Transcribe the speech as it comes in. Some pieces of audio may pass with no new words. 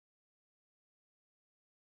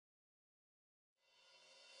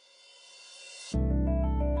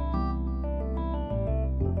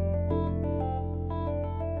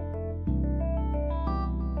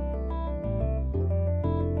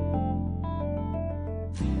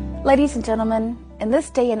Ladies and gentlemen, in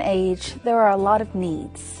this day and age, there are a lot of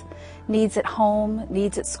needs. Needs at home,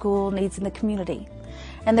 needs at school, needs in the community.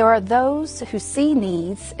 And there are those who see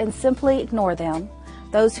needs and simply ignore them,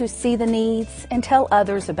 those who see the needs and tell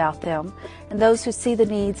others about them, and those who see the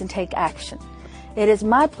needs and take action. It is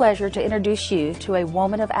my pleasure to introduce you to a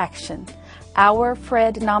woman of action, our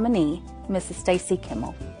Fred nominee, Mrs. Stacey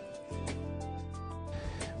Kimmel.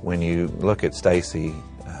 When you look at Stacey,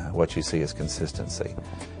 what you see is consistency.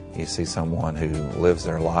 You see someone who lives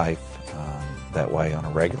their life that way on a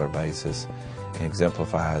regular basis and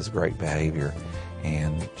exemplifies great behavior,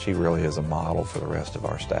 and she really is a model for the rest of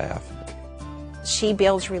our staff. She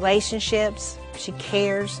builds relationships, she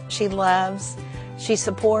cares, she loves, she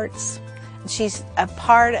supports. She's a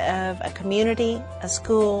part of a community, a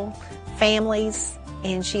school, families,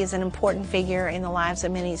 and she is an important figure in the lives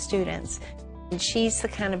of many students. And she's the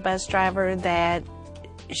kind of bus driver that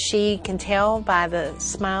she can tell by the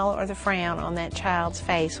smile or the frown on that child's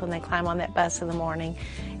face when they climb on that bus in the morning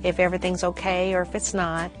if everything's okay or if it's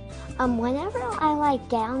not. Whenever I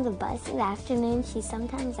get on the bus in the afternoon, she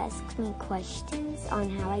sometimes asks me questions on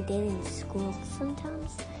how I did in school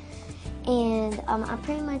sometimes. And I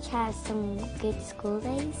pretty much have some good school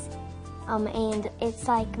days. And it's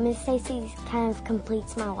like Miss Stacey kind of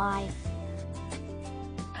completes my life.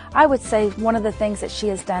 I would say one of the things that she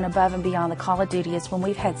has done above and beyond the call of duty is when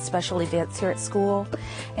we've had special events here at school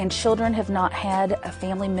and children have not had a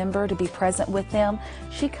family member to be present with them,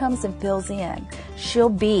 she comes and fills in. She'll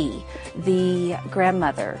be the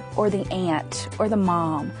grandmother or the aunt or the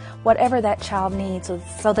mom, whatever that child needs,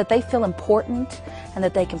 so that they feel important and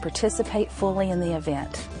that they can participate fully in the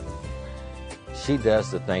event. She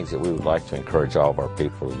does the things that we would like to encourage all of our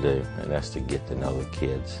people to do, and that's to get to know the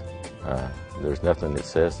kids. There's nothing that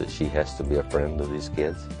says that she has to be a friend of these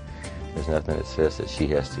kids. There's nothing that says that she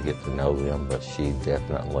has to get to know them, but she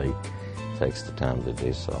definitely takes the time to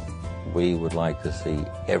do so. We would like to see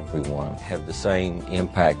everyone have the same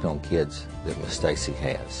impact on kids that Miss Stacey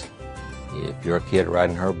has. If you're a kid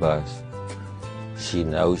riding her bus, she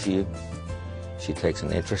knows you, she takes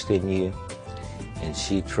an interest in you, and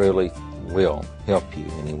she truly will help you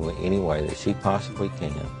any way that she possibly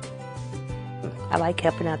can. I like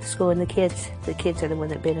helping out the school and the kids. The kids are the one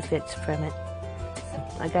that benefits from it.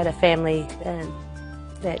 I got a family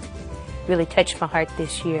that really touched my heart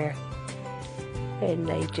this year, and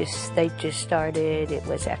they just started. It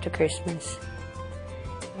was after Christmas,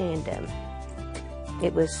 and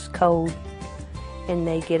it was cold, and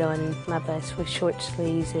they get on my bus with short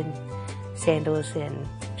sleeves and sandals and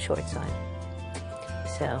shorts on.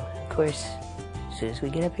 So, of course, as soon as we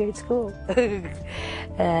get up here at school,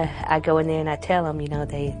 I go in there and I tell them,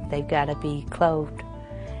 they've got to be clothed,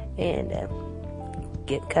 and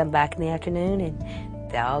come back in the afternoon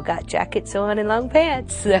and they all got jackets on and long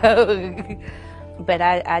pants. So, but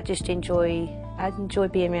I just enjoy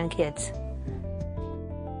being around kids.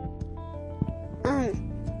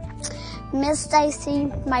 Miss Stacey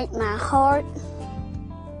made my heart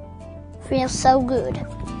feel so good.